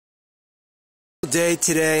day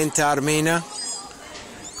today in Taormina.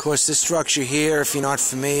 Of course, the structure here, if you're not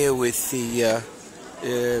familiar with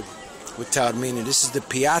Taormina, this is the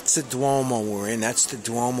Piazza Duomo we're in. That's the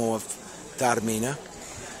Duomo of Taormina.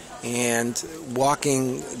 And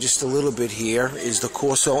walking just a little bit here is the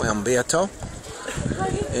Corso Umberto.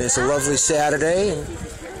 It's a lovely Saturday, and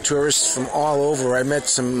tourists from all over. I met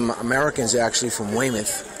some Americans actually from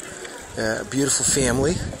Weymouth. A beautiful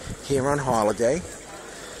family here on holiday.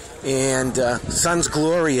 And sun's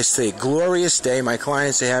glorious day. My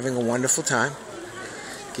clients are having a wonderful time.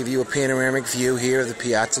 Give you a panoramic view here of the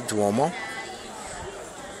Piazza Duomo.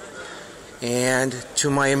 And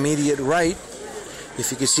to my immediate right,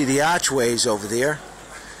 if you can see the archways over there,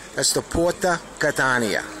 that's the Porta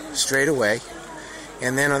Catania, straight away.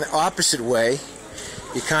 And then on the opposite way,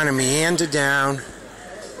 you kind of meander down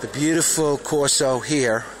the beautiful Corso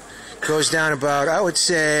here. Goes down about, I would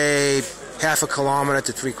say, half a kilometer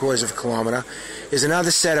to 3/4 of a kilometer. There's another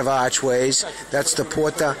set of archways. That's the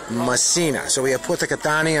Porta Messina. So we have Porta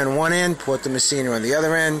Catania on one end, Porta Messina on the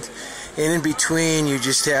other end. And in between, you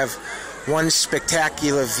just have one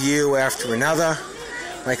spectacular view after another.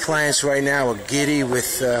 My clients right now are giddy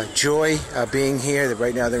with joy being here.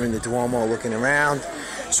 Right now they're in the Duomo looking around.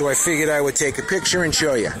 So I figured I would take a picture and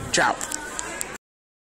show you. Ciao.